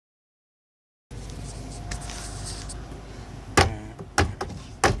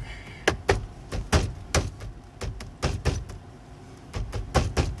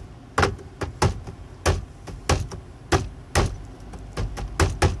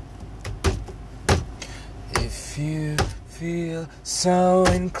If you feel so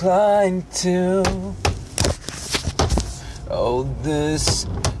inclined to hold this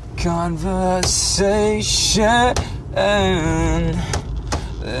conversation,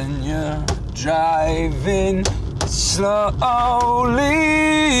 then you're driving slowly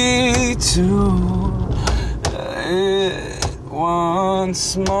to it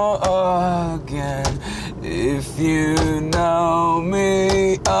once more again. If you know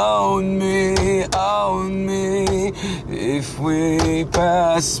me, own me, own me. If we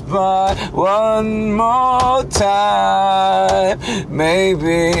pass by one more time,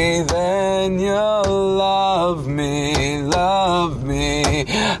 maybe then you'll love me, love me.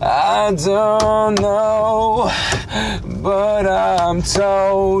 I don't know, but I'm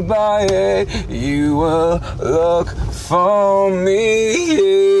told by it you will look for me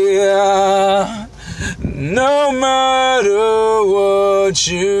here. No matter what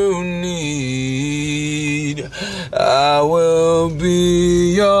you need, I will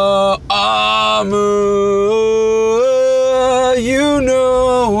be your armor. You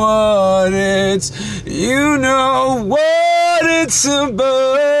know what it's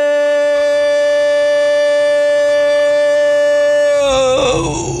about.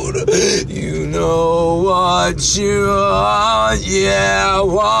 You know what you want,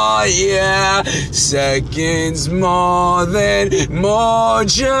 yeah. Seconds more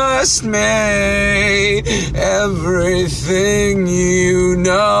just made. Everything you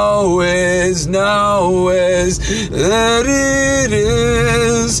know is that it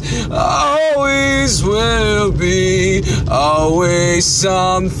is, always will be, always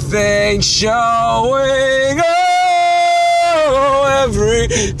something showing up. Every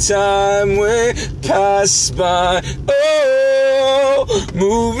time we pass by,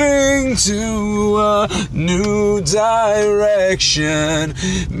 moving to a new direction.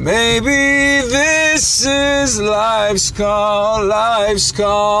 Maybe this is life's call.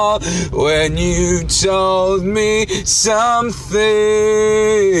 When you told me something,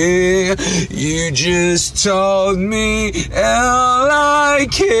 you just told me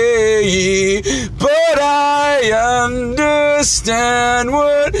L-I-K-E, but I understand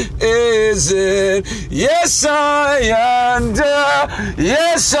what is it. Yes, I